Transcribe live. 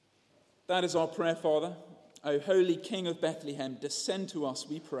That is our prayer, Father. O Holy King of Bethlehem, descend to us,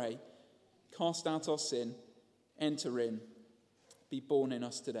 we pray. Cast out our sin, enter in, be born in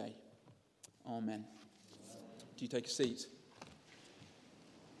us today. Amen. Do you take a seat?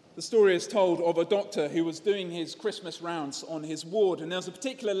 The story is told of a doctor who was doing his Christmas rounds on his ward, and there was a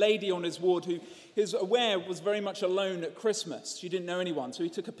particular lady on his ward who is aware was very much alone at Christmas. She didn't know anyone, so he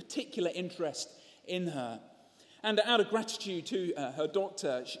took a particular interest in her. And out of gratitude to her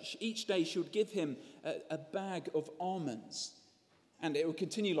doctor, each day she would give him a bag of almonds. And it would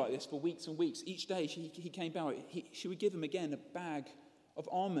continue like this for weeks and weeks. Each day he came back, she would give him again a bag of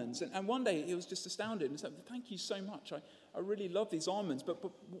almonds. And one day he was just astounded and said, "Thank you so much. I really love these almonds, but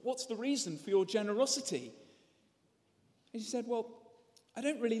what's the reason for your generosity?" And she said, "Well, I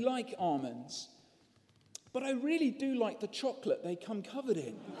don't really like almonds, but I really do like the chocolate they come covered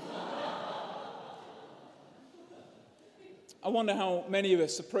in." I wonder how many of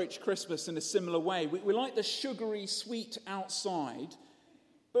us approach Christmas in a similar way. We like the sugary sweet outside,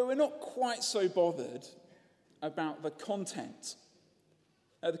 but we're not quite so bothered about the content.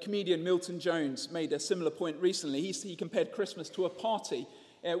 The comedian Milton Jones made a similar point recently. He compared Christmas to a party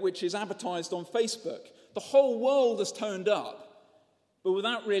which is advertised on Facebook. The whole world has turned up, but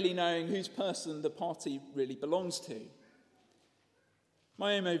without really knowing whose person the party really belongs to.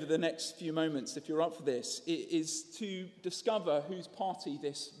 My aim over the next few moments, if you're up for this, is to discover whose party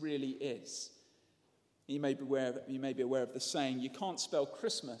this really is. You may be aware of the saying, you can't spell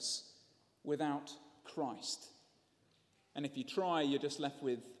Christmas without Christ. And if you try, you're just left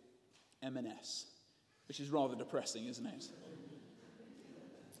with M&S, which is rather depressing, isn't it?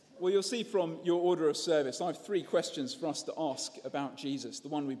 Well, you'll see from your order of service, I have 3 questions for us to ask about Jesus, the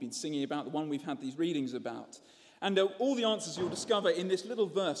one we've been singing about, the one we've had these readings about. And all the answers you'll discover in this little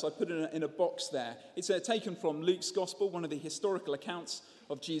verse I put in a box there. It's taken from Luke's Gospel, one of the historical accounts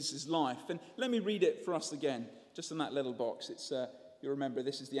of Jesus' life. And let me read it for us again, just in that little box. You remember,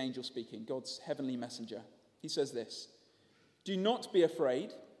 this is the angel speaking, God's heavenly messenger. He says this: "Do not be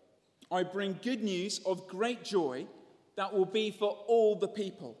afraid. I bring good news of great joy that will be for all the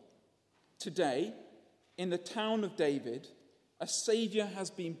people. Today, in the town of David, a Saviour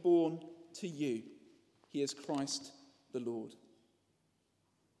has been born to you. He is Christ the Lord."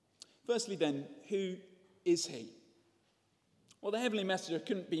 Firstly then, who is he? Well, the heavenly messenger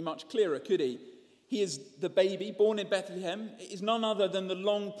couldn't be much clearer, could he? He is the baby born in Bethlehem. He is none other than the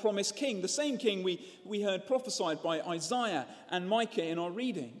long-promised king, the same king we heard prophesied by Isaiah and Micah in our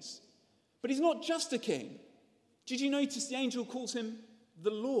readings. But he's not just a king. Did you notice the angel calls him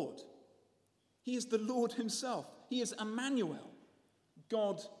the Lord? He is the Lord himself. He is Emmanuel,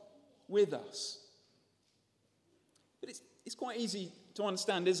 God with us. But it's quite easy to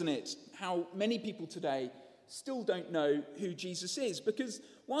understand, isn't it, how many people today still don't know who Jesus is. Because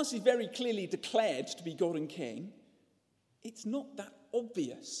whilst he's very clearly declared to be God and King, it's not that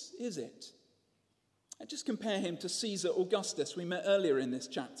obvious, is it? And just compare him to Caesar Augustus we met earlier in this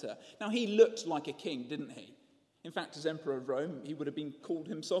chapter. Now, he looked like a king, didn't he? In fact, as emperor of Rome, he would have been called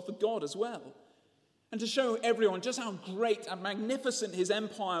himself a god as well. And to show everyone just how great and magnificent his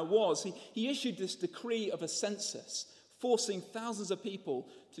empire was, he issued this decree of a census, forcing thousands of people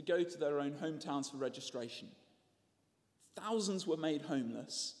to go to their own hometowns for registration. Thousands were made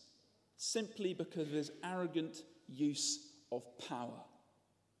homeless simply because of his arrogant use of power.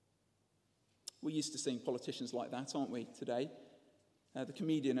 We're used to seeing politicians like that, aren't we, today? The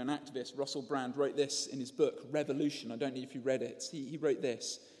comedian and activist Russell Brand wrote this in his book, Revolution. I don't know if you read it. He wrote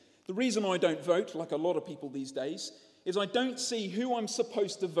this: "The reason I don't vote, like a lot of people these days, is I don't see who I'm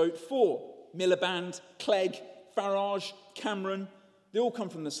supposed to vote for. Miliband, Clegg, Farage, Cameron, they all come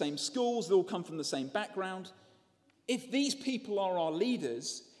from the same schools, they all come from the same background. If these people are our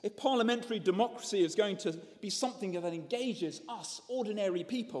leaders, if parliamentary democracy is going to be something that engages us, ordinary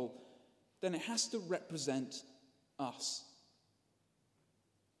people, then it has to represent us."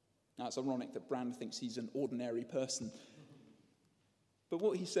 Now, it's ironic that Brand thinks he's an ordinary person. But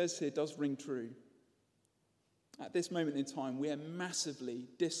what he says here does ring true. At this moment in time, we are massively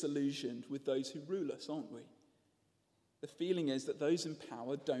disillusioned with those who rule us, aren't we? The feeling is that those in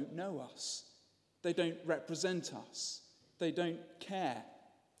power don't know us. They don't represent us. They don't care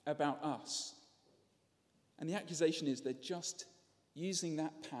about us. And the accusation is they're just using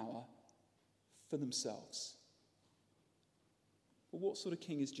that power for themselves. Well, what sort of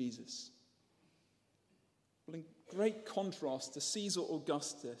king is Jesus? Well, in great contrast to Caesar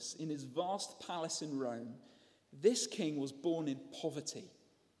Augustus in his vast palace in Rome, this king was born in poverty.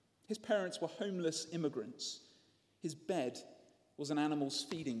 His parents were homeless immigrants. His bed was an animal's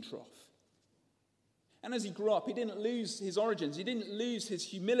feeding trough. And as he grew up, he didn't lose his origins. He didn't lose his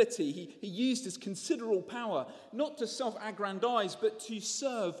humility. He used his considerable power not to self-aggrandize, but to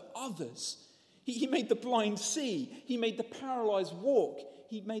serve others. He made the blind see. He made the paralyzed walk.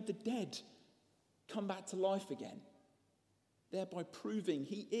 He made the dead come back to life again, thereby proving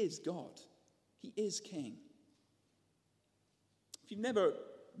he is God. He is King. If you've never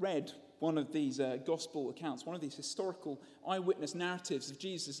read one of these gospel accounts, one of these historical eyewitness narratives of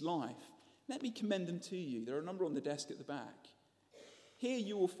Jesus' life, let me commend them to you. There are a number on the desk at the back. Here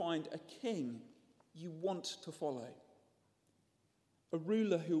you will find a king you want to follow, a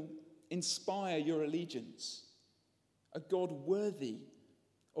ruler who inspire your allegiance, a God worthy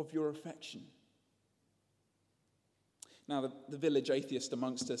of your affection. Now, the village atheist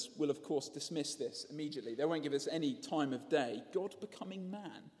amongst us will, of course, dismiss this immediately. They won't give us any time of day. God becoming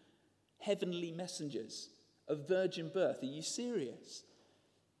man, heavenly messengers, a virgin birth. Are you serious?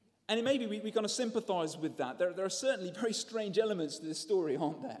 And maybe we kind of sympathize with that. There are certainly very strange elements to this story,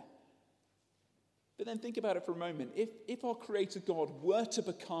 aren't there? But then think about it for a moment. If our Creator God were to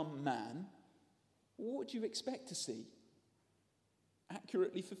become man, what would you expect to see?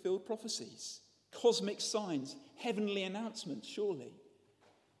 Accurately fulfilled prophecies, cosmic signs, heavenly announcements, surely.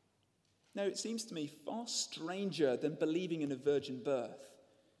 No, it seems to me far stranger than believing in a virgin birth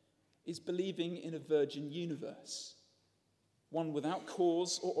is believing in a virgin universe. One without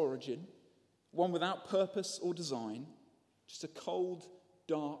cause or origin, one without purpose or design, just a cold,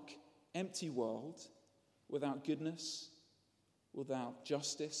 dark, empty world without goodness, without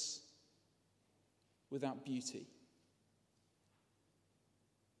justice, without beauty.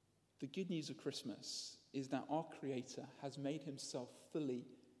 The good news of Christmas is that our Creator has made himself fully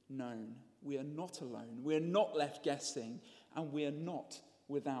known. We are not alone. We are not left guessing, and we are not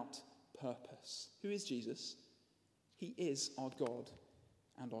without purpose. Who is Jesus? He is our God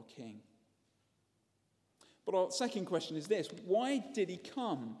and our King. But our second question is this: why did he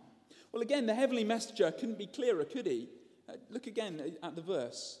come? Well, again, the heavenly messenger couldn't be clearer, could he? Look again at the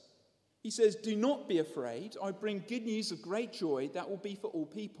verse. He says, "Do not be afraid. I bring good news of great joy that will be for all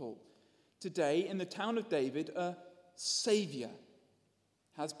people. Today, in the town of David, a Saviour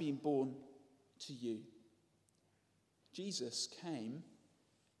has been born to you." Jesus came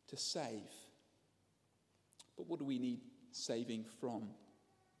to save. But what do we need saving from?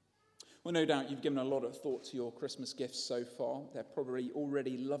 Well, no doubt you've given a lot of thought to your Christmas gifts so far. They're probably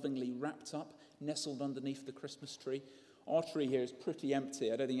already lovingly wrapped up, nestled underneath the Christmas tree. Our tree here is pretty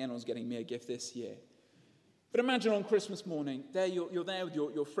empty. I don't think anyone's getting me a gift this year. But imagine on Christmas morning, you're there with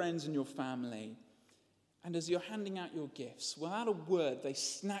your friends and your family. And as you're handing out your gifts, without a word, they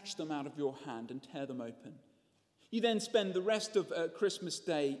snatch them out of your hand and tear them open. You then spend the rest of Christmas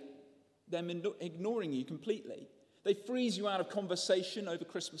Day them ignoring you completely. They freeze you out of conversation over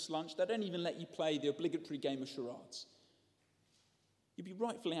Christmas lunch. They don't even let you play the obligatory game of charades. You'd be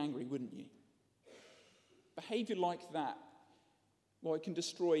rightfully angry, wouldn't you? Behavior like that, well, it can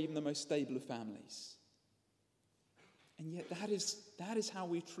destroy even the most stable of families. And yet that is how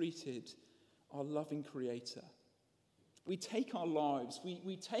we treated our loving Creator. We take our lives,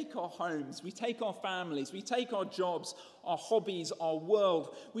 we take our homes, we take our families, we take our jobs, our hobbies, our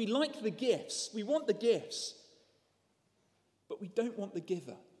world. We like the gifts, we want the gifts, but we don't want the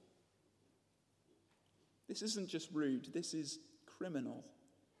giver. This isn't just rude, this is criminal.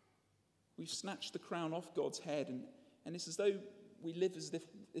 We've snatched the crown off God's head, and it's as though we live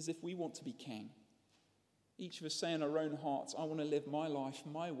as if we want to be king. Each of us say in our own hearts, I want to live my life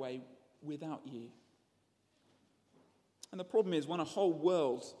my way without you. And the problem is, when a whole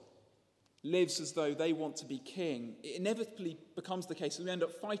world lives as though they want to be king, it inevitably becomes the case that we end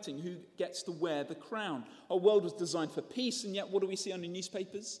up fighting who gets to wear the crown. Our world was designed for peace, and yet what do we see on the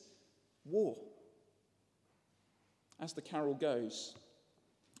newspapers? War. As the carol goes,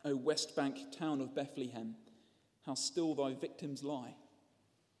 O West Bank town of Bethlehem, how still thy victims lie.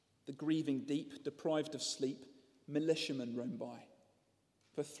 The grieving deep, deprived of sleep, militiamen roam by.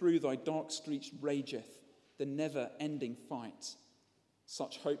 For through thy dark streets rageth the never-ending fight.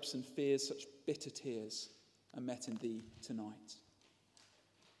 Such hopes and fears, such bitter tears are met in thee tonight.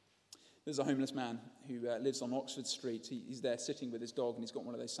 There's a homeless man who lives on Oxford Street. He's there sitting with his dog, and he's got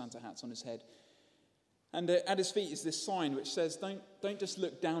one of those Santa hats on his head. And at his feet is this sign which says, don't just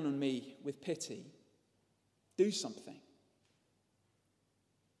look down on me with pity. Do something.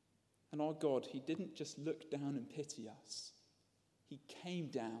 And our God, he didn't just look down and pity us. He came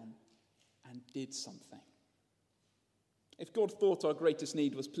down and did something. If God thought our greatest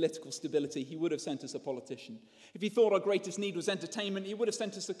need was political stability, he would have sent us a politician. If he thought our greatest need was entertainment, he would have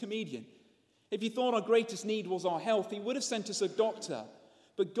sent us a comedian. If he thought our greatest need was our health, he would have sent us a doctor.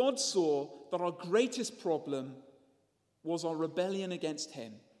 But God saw that our greatest problem was our rebellion against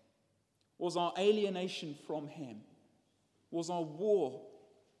him, was our alienation from him, was our war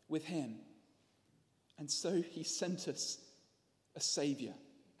with him. And so he sent us a Saviour.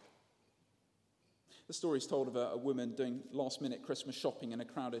 The story is told of a woman doing last-minute Christmas shopping in a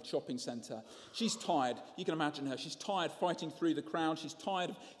crowded shopping centre. She's tired. You can imagine her. She's tired fighting through the crowd. She's tired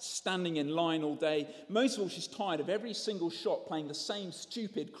of standing in line all day. Most of all, she's tired of every single shop playing the same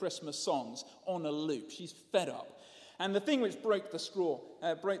stupid Christmas songs on a loop. She's fed up. And the thing which broke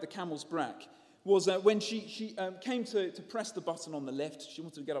the camel's back, was when she came to press the button on the lift. She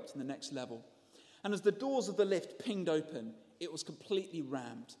wanted to get up to the next level. And as the doors of the lift pinged open, it was completely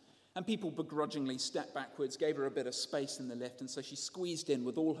rammed. And people begrudgingly stepped backwards, gave her a bit of space in the lift, and so she squeezed in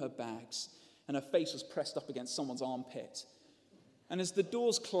with all her bags, and her face was pressed up against someone's armpit. And as the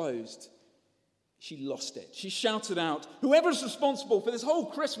doors closed, she lost it. She shouted out, "Whoever's responsible for this whole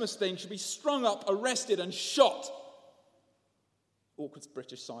Christmas thing should be strung up, arrested, and shot." Awkward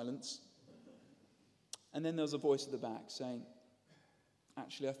British silence. And then there was a voice at the back saying,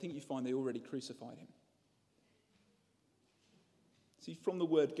 "Actually, I think you find they already crucified him." See, from the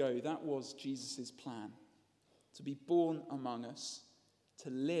word go, that was Jesus' plan. To be born among us,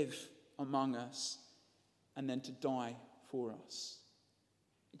 to live among us, and then to die for us.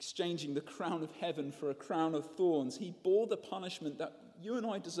 Exchanging the crown of heaven for a crown of thorns, he bore the punishment that you and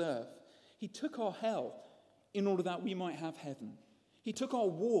I deserve. He took our hell in order that we might have heaven. He took our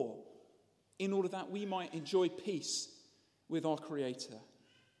war in order that we might enjoy peace with our Creator.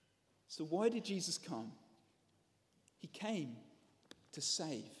 So why did Jesus come? He came to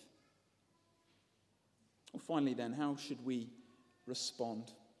save. Well, finally then, how should we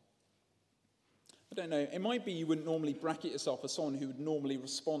respond? I don't know, it might be you wouldn't normally bracket yourself as someone who would normally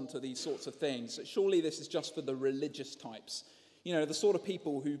respond to these sorts of things. Surely this is just for the religious types. You know, the sort of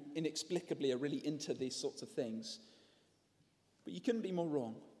people who inexplicably are really into these sorts of things. But you couldn't be more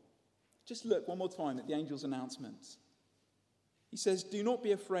wrong. Just look one more time at the angel's announcement. He says, "Do not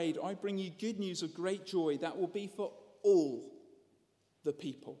be afraid. I bring you good news of great joy that will be for all the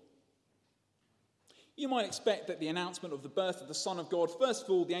people." You might expect that the announcement of the birth of the Son of God, first of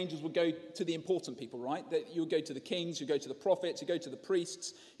all, the angels would go to the important people, right? That you would go to the kings, you go to the prophets, you go to the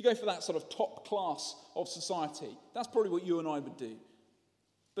priests, you go for that sort of top class of society. That's probably what you and I would do.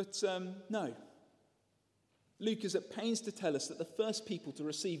 But no. Luke is at pains to tell us that the first people to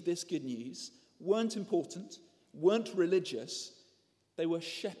receive this good news weren't important, weren't religious, they were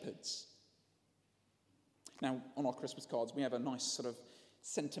shepherds. Now, on our Christmas cards, we have a nice sort of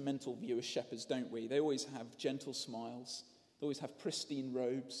sentimental view of shepherds, don't we? They always have gentle smiles, they always have pristine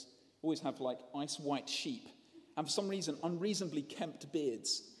robes, always have like ice white sheep, and for some reason, unreasonably kempt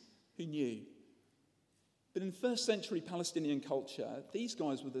beards. Who knew? But in first century Palestinian culture, these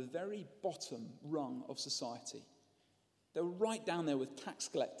guys were the very bottom rung of society. They were right down there with tax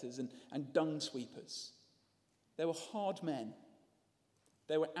collectors and dung sweepers. They were hard men.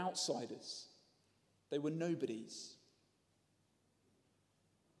 They were outsiders. They were nobodies.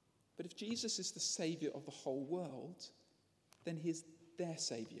 But if Jesus is the Saviour of the whole world, then he's their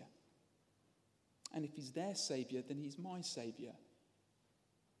Saviour. And if he's their Saviour, then he's my Saviour.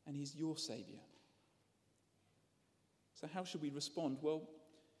 And he's your Saviour. So how should we respond? Well,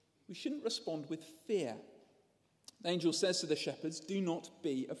 we shouldn't respond with fear. The angel says to the shepherds, "Do not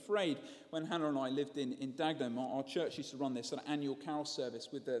be afraid." When Hannah and I lived in Dagenham, our church used to run this sort of annual carol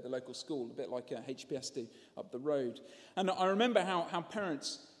service with the local school, a bit like HPS do up the road. And I remember how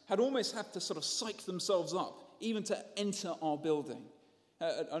parents had almost had to sort of psych themselves up, even to enter our building.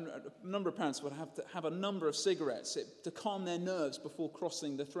 A number of parents would have to have a number of cigarettes to calm their nerves before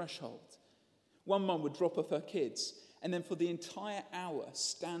crossing the threshold. One mum would drop off her kids, and then for the entire hour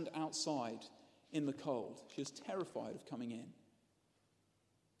stand outside in the cold. She was terrified of coming in.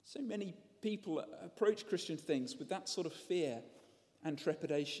 So many people approach Christian things with that sort of fear and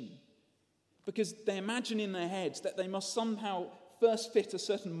trepidation because they imagine in their heads that they must somehow first fit a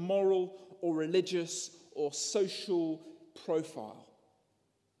certain moral or religious or social profile.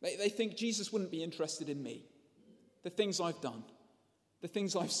 They think Jesus wouldn't be interested in me, the things I've done, the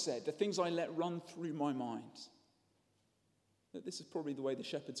things I've said, the things I let run through my mind. That this is probably the way the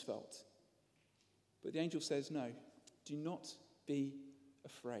shepherds felt. But the angel says, no, do not be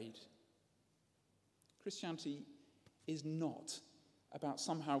afraid. Christianity is not about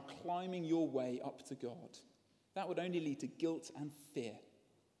somehow climbing your way up to God. That would only lead to guilt and fear.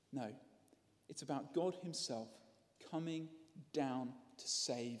 No, it's about God himself coming down to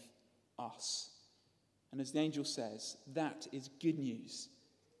save us. And as the angel says, that is good news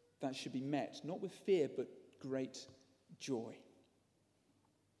that should be met, not with fear, but great joy.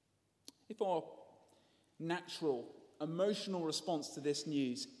 If our natural, emotional response to this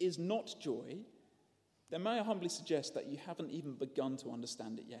news is not joy, then may I humbly suggest that you haven't even begun to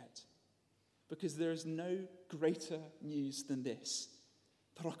understand it yet. Because there is no greater news than this,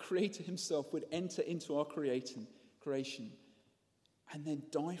 that our Creator himself would enter into our creation and then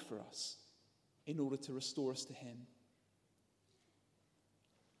die for us in order to restore us to him.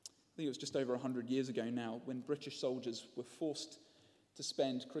 I think it was just over 100 years ago now when British soldiers were forced to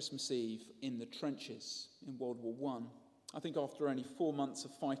spend Christmas Eve in the trenches in World War I. I think after only 4 months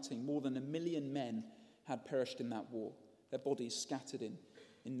of fighting, more than 1 million men had perished in that war, their bodies scattered in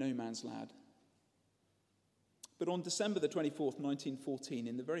no man's land. But on December the 24th, 1914,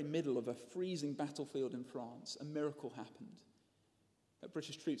 in the very middle of a freezing battlefield in France, a miracle happened.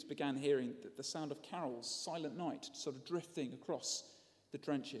 British troops began hearing the sound of carols, Silent Night, sort of drifting across the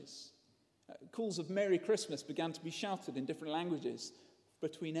trenches. Calls of Merry Christmas began to be shouted in different languages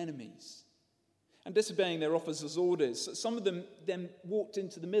between enemies. And disobeying their officers' orders, some of them then walked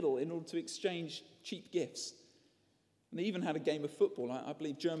into the middle in order to exchange cheap gifts. And they even had a game of football. I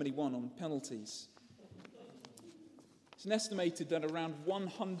believe Germany won on penalties. It's estimated that around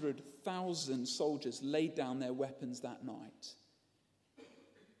 100,000 soldiers laid down their weapons that night.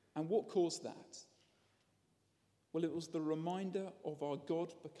 And what caused that? Well, it was the reminder of our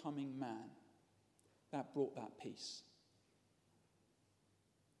God becoming man that brought that peace.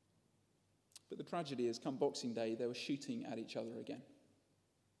 But the tragedy is, come Boxing Day, they were shooting at each other again.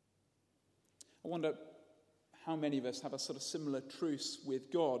 I wonder how many of us have a sort of similar truce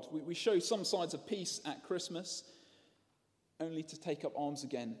with God. We show some signs of peace at Christmas, only to take up arms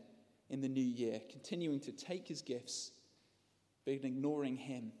again in the new year, continuing to take his gifts, but ignoring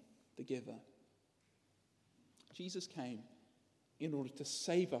him, the giver. Jesus came in order to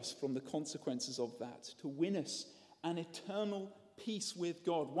save us from the consequences of that, to win us an eternal peace with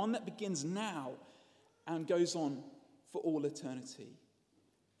God, one that begins now and goes on for all eternity.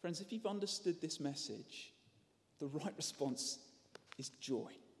 Friends, if you've understood this message, the right response is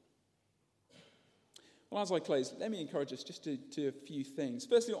joy. Well, as I close, let me encourage us just to do a few things.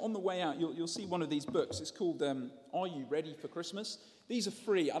 Firstly, on the way out, you'll see one of these books. It's called Are You Ready for Christmas? These are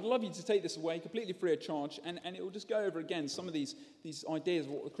free. I'd love you to take this away, completely free of charge, and it will just go over again some of these ideas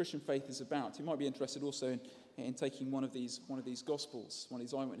of what the Christian faith is about. You might be interested also in taking one of these Gospels, one of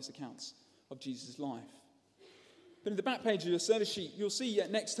these eyewitness accounts of Jesus' life. But in the back page of your service sheet, you'll see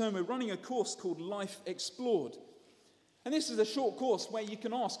next term we're running a course called Life Explored. And this is a short course where you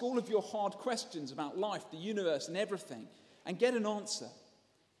can ask all of your hard questions about life, the universe, and everything, and get an answer.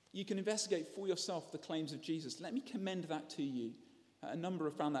 You can investigate for yourself the claims of Jesus. Let me commend that to you. A number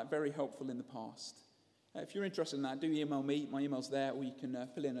have found that very helpful in the past. If you're interested in that, do email me. My email's there, or you can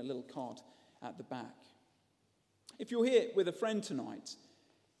fill in a little card at the back. If you're here with a friend tonight,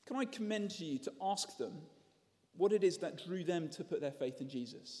 can I commend to you to ask them what it is that drew them to put their faith in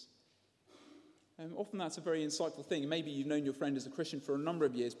Jesus? Often that's a very insightful thing. Maybe you've known your friend as a Christian for a number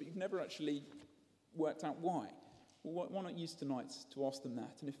of years, but you've never actually worked out why. Well, why not use tonight to ask them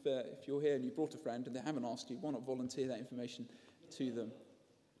that? And if you're here and you brought a friend and they haven't asked you, why not volunteer that information to them?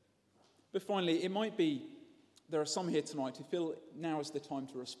 But finally, it might be there are some here tonight who feel now is the time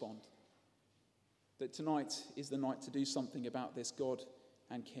to respond. That tonight is the night to do something about this God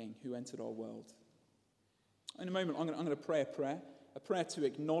and King who entered our world. In a moment, I'm going to pray a prayer to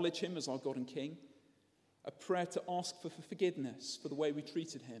acknowledge him as our God and King, a prayer to ask for forgiveness for the way we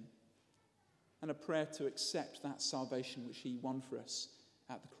treated him, and a prayer to accept that salvation which he won for us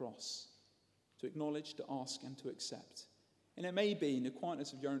at the cross. To acknowledge, to ask, and to accept. And it may be in the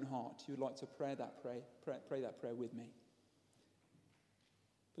quietness of your own heart you would like to pray that prayer with me.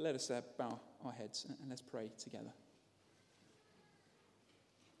 But let us bow our heads and let's pray together.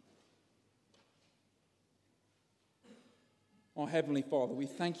 Our Heavenly Father, we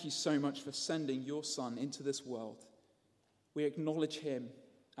thank you so much for sending your Son into this world. We acknowledge him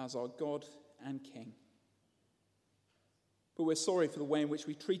as our God and King. But we're sorry for the way in which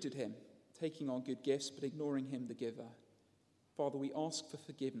we treated him, taking our good gifts but ignoring him, the giver. Father, we ask for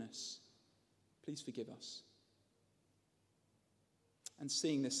forgiveness. Please forgive us. And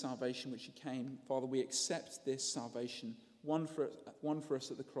seeing this salvation which he came, Father, we accept this salvation, won for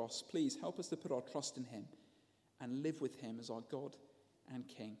us at the cross. Please help us to put our trust in him and live with him as our God and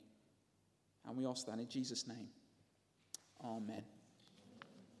King. And we ask that in Jesus' name. Amen.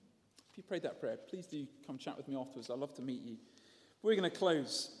 If you prayed that prayer, please do come chat with me afterwards. I'd love to meet you. We're going to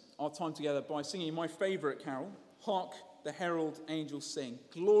close our time together by singing my favourite carol, Hark the Herald Angels Sing.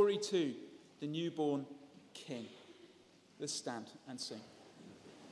 Glory to the newborn King. Let's stand and sing.